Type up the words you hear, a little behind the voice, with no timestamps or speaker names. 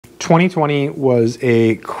2020 was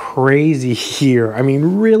a crazy year. I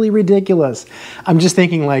mean, really ridiculous. I'm just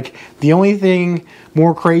thinking like the only thing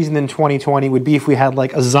more crazy than 2020 would be if we had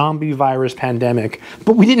like a zombie virus pandemic,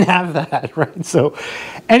 but we didn't have that, right? So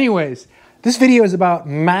anyways, this video is about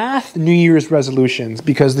math New Year's resolutions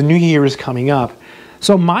because the new year is coming up.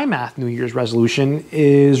 So my math New Year's resolution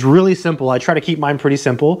is really simple. I try to keep mine pretty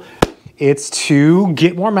simple. It's to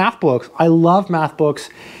get more math books. I love math books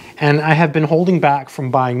and I have been holding back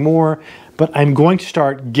from buying more, but I'm going to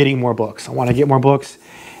start getting more books. I want to get more books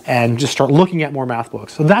and just start looking at more math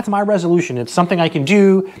books. So that's my resolution. It's something I can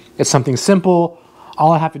do. It's something simple.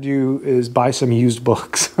 All I have to do is buy some used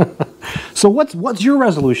books. So what's your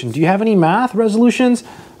resolution? Do you have any math resolutions?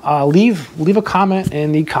 Leave a comment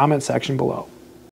in the comment section below.